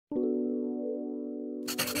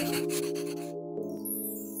We're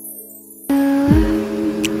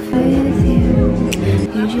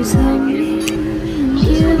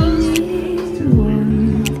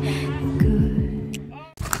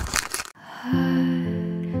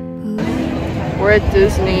at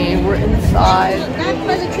Disney, we're inside.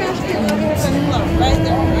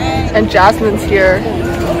 And Jasmine's here.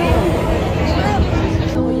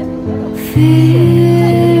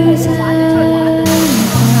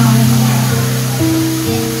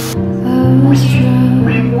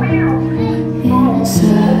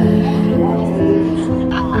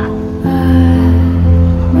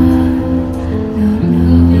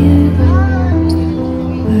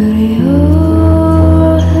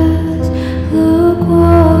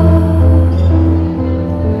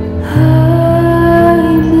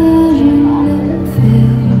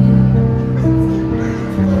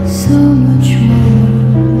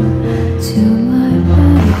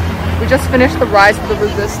 Just finished the Rise of the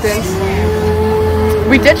Resistance.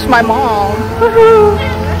 We ditched my mom.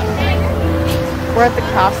 We're at the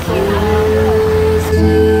castle.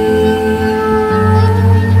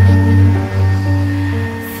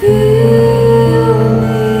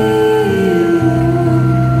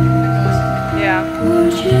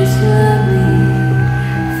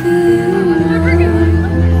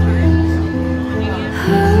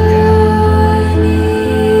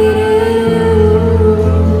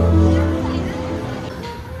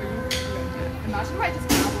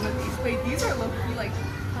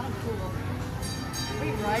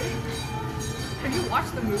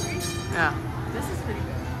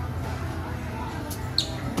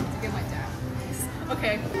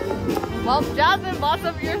 Okay. Well, Jasmine bought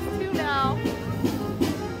some ears too now.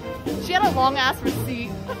 She had a long ass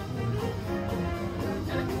receipt.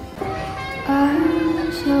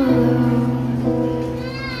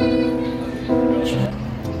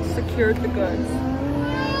 Secured the goods.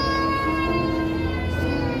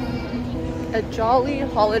 A Jolly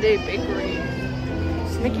Holiday Bakery.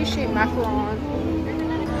 Mickey shaped macaron.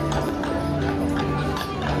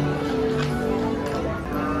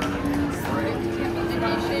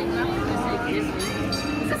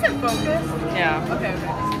 Is this in focus? Yeah. Okay,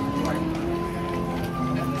 okay.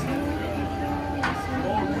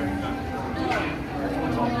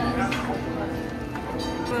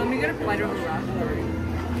 Well, let me get a bite of the raspberry.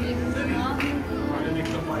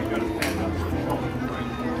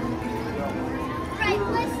 Right,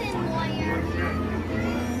 listen, lawyer.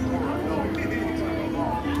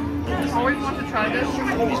 I always want to try this,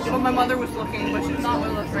 but my mother was looking, but she's not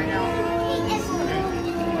with us right now.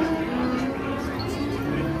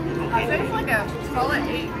 I think it's like a solid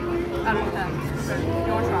 8 out of 10. So, you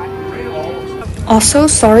want to try? Also,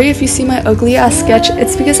 sorry if you see my ugly ass sketch.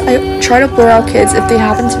 It's because I try to blur out kids if they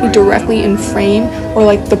happen to be directly in frame or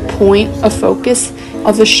like the point of focus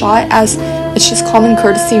of the shot, as it's just common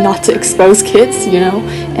courtesy not to expose kids, you know.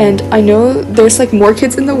 And I know there's like more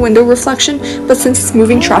kids in the window reflection, but since it's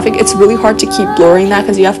moving traffic, it's really hard to keep blurring that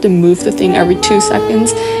because you have to move the thing every 2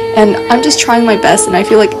 seconds. And I'm just trying my best, and I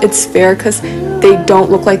feel like it's fair because they don't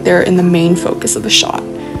look like they're in the main focus of the shot.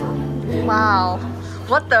 Wow.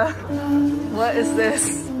 What the? What is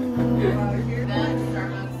this?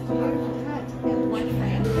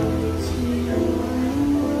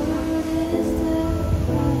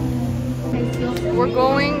 We're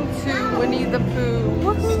going to Winnie the Pooh.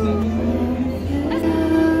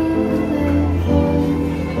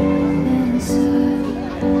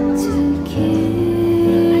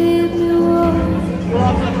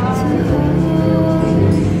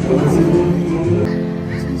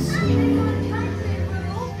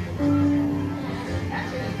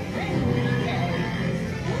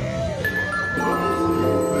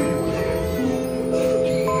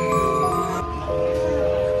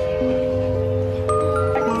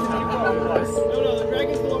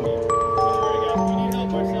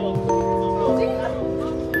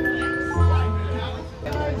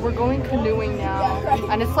 We're going canoeing now,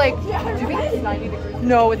 and it's like, do you think it's 90 degrees?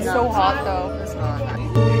 No, it's so hot though. It's not.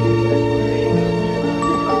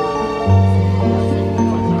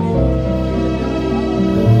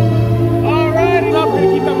 Alright, enough. We're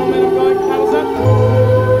gonna keep that momentum going. Paddles up.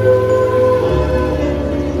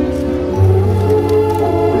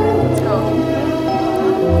 Let's go.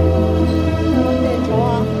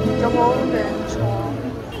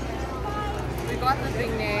 We got the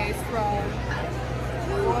beignets from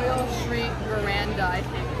Royal Street Veranda, I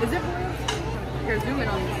think. Is it Royal? Here, zoom in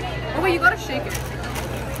on this. Oh wait, you gotta shake it.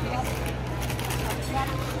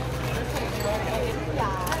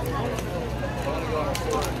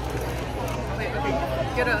 Wait, okay.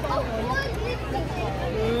 Get a...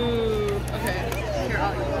 Ooh, okay. Here,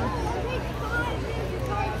 I'll eat one.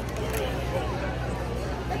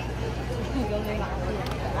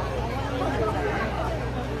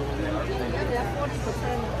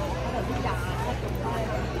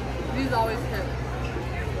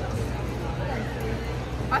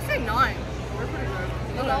 I say 9. We're pretty good.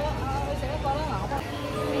 Okay.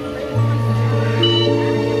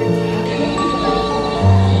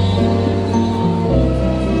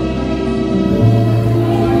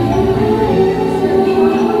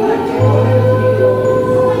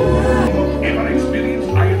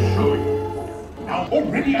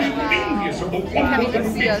 Already I'm envious of the wonders Can't even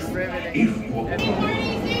see us. Yay.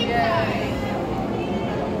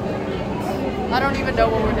 I don't even know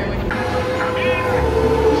what we're doing.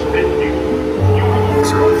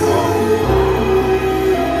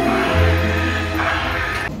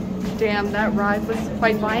 Damn, that ride was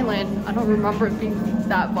quite violent. I don't remember it being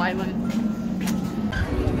that violent. We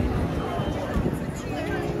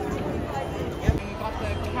got the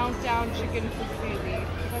countdown chicken fusilli.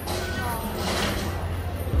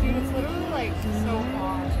 Dude, it's literally like so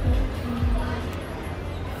far.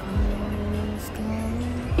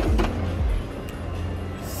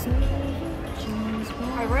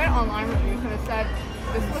 I read online reviews and it said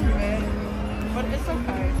this was mid, but it's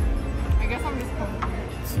okay. I guess I'm just comfortable.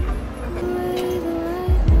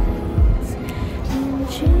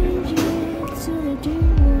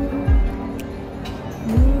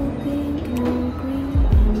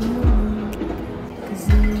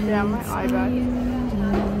 Yeah, my eye bag.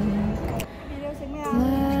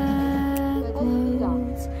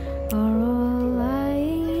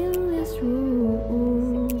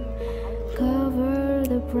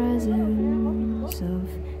 Presence of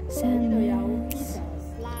sadness.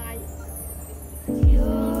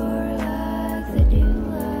 You're like the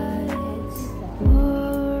daylights,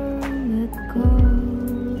 warm but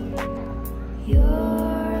cold.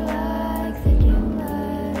 You're like the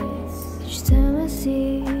daylights. Each time I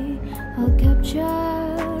see, I'll capture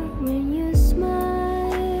when you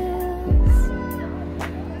smile.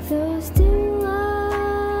 Those dim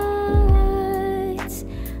lights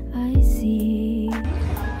I see.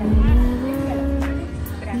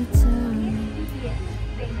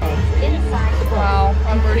 Wow,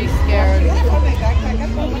 I'm already scared.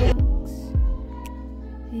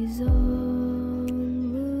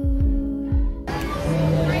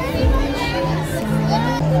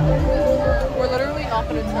 We're literally not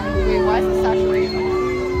going to turn. Wait, why is the saturation on?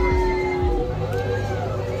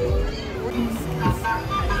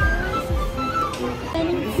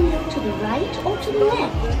 To the right or to the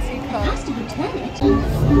left? It has to be turned.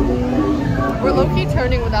 We're low-key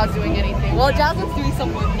turning without doing anything. Well, Jasmine's doing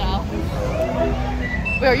some work now.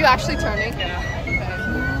 Wait, are you actually turning? Yeah.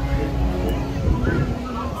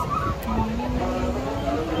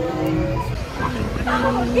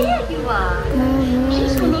 Oh, there you are.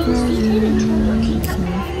 Please remain seated until your teacup.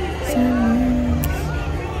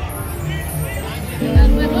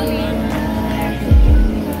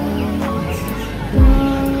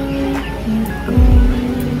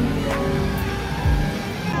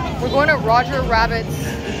 We're going to Roger Rabbit's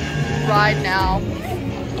ride now.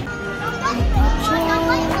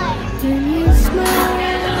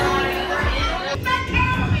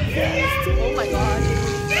 Oh my god.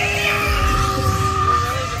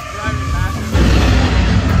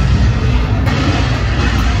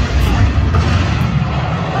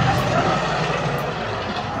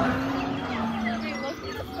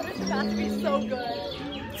 This has to be so good.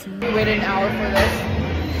 We waited an hour for this.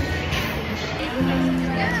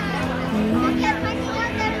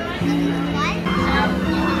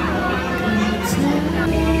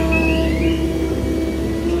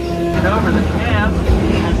 Over the camp,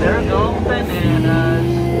 and there go bananas.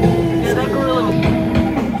 Yeah, that gorilla was...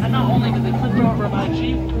 And not only did they flip over my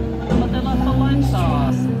Jeep, but they left the lights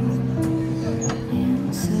off.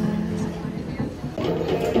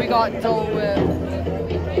 We got Dole Whip.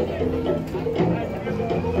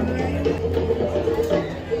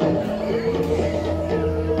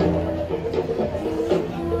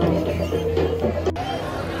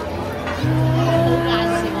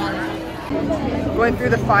 Going through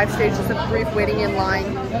the 5 stages of grief, waiting in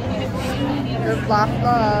line. Good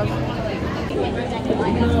love.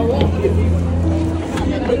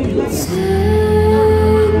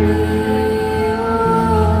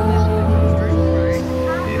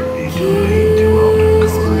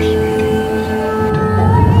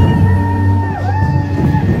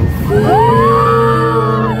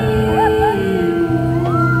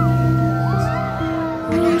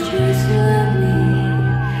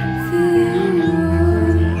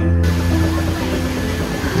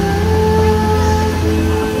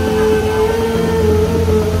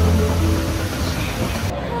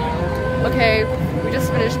 Okay, we just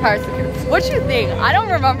finished Pirates of the Caribbean. What you think? I don't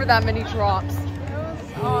remember that many drops.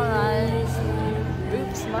 Alright.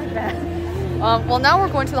 Oops, my bad. Well, now we're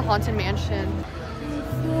going to the Haunted Mansion.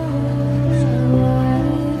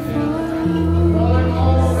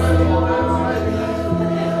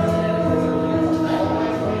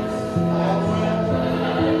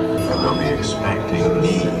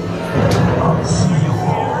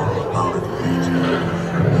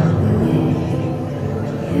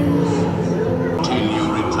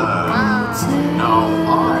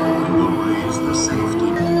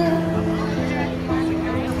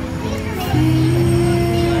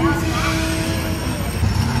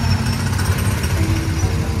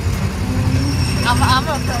 I'm a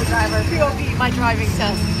pro driver. POV, my driving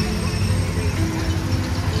test.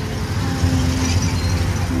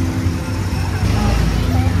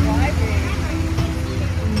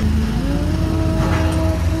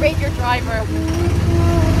 Rate your driver.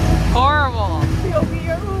 Horrible. POV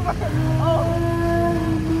your Uber. Oh.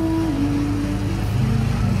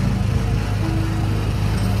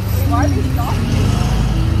 Why are they stopping?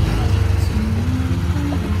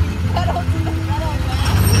 Pedal to the metal, man.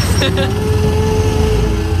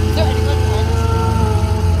 Is there anyone behind us?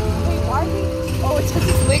 Wait, why are we? Oh, it's because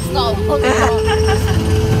his wig's not long enough.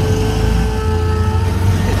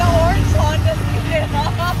 The orange Honda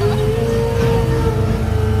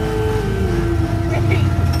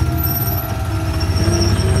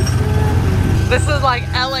This is like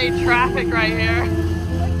LA traffic right here.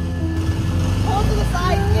 Pull to the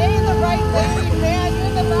side, stay in the right lane, man, you're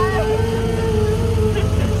in the back.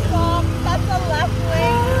 Stop, that's the left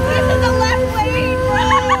lane. This is the left lane, bro.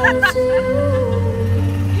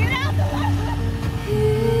 Get out the left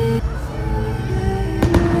lane.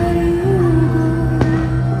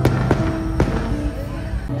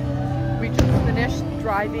 We just finished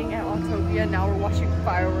driving at Autopia, now we're watching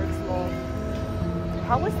fireworks. Lol.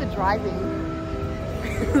 How was the driving?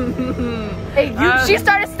 Hey, she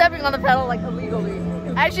started stepping on the pedal like illegally,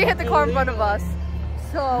 and she hit the car in front of us.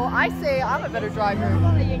 So I say I'm a better driver.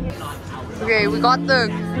 Okay, we got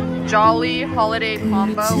the Jolly Holiday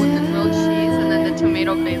combo with the grilled cheese and then the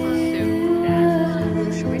tomato basil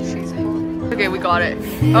soup. Should we cheese ball? Okay, we got it.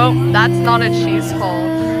 Oh, that's not a cheese ball.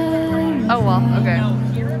 Oh well, okay.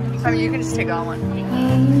 I mean, you can just take that one.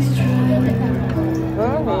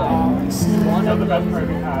 One of the best parts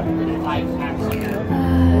we've had is actually.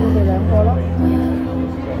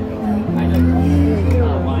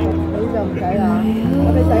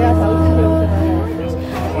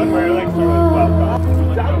 One where like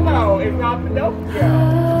Dumbo, it's not Pinocchio.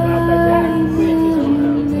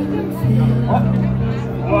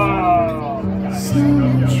 Wow.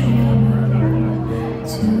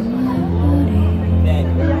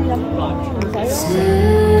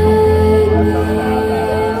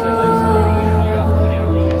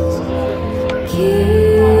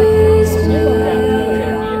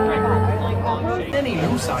 Any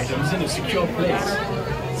loose items in a secure place.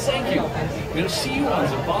 Thank you. We'll see you on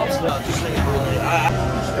the bobsled.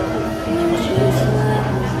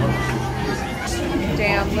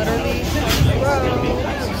 Damn, literally.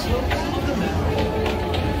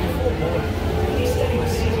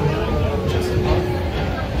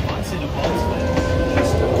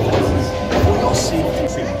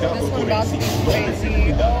 This one about to be crazy.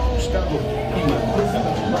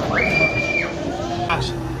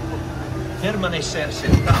 Permanecer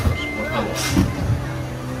sentados, por favor.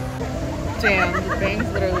 Damn, the bangs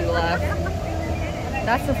literally left.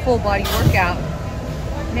 That's a full body workout.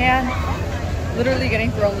 Man, literally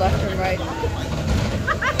getting thrown left and right.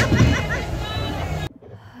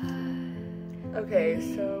 Okay,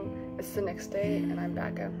 so it's the next day and I'm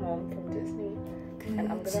back at home from Disney.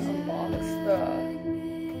 And I'm gonna unbox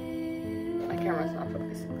my camera's not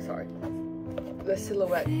focusing, sorry. The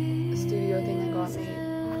Silhouette studio thing that got me.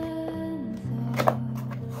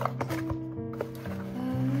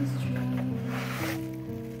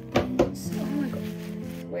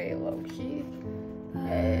 Way low key.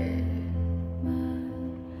 Hey.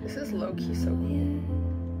 This is low key so cool.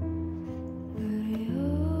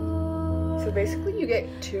 So basically you get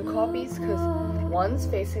two copies because one's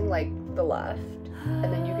facing like the left and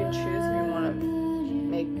then you can choose if you want to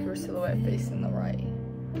make your silhouette facing the right.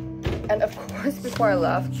 And of course before I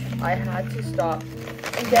left I had to stop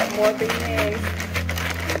and get more beignets.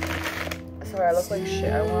 Sorry, I look like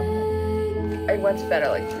shit. I went to bed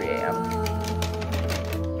at like 3 a.m.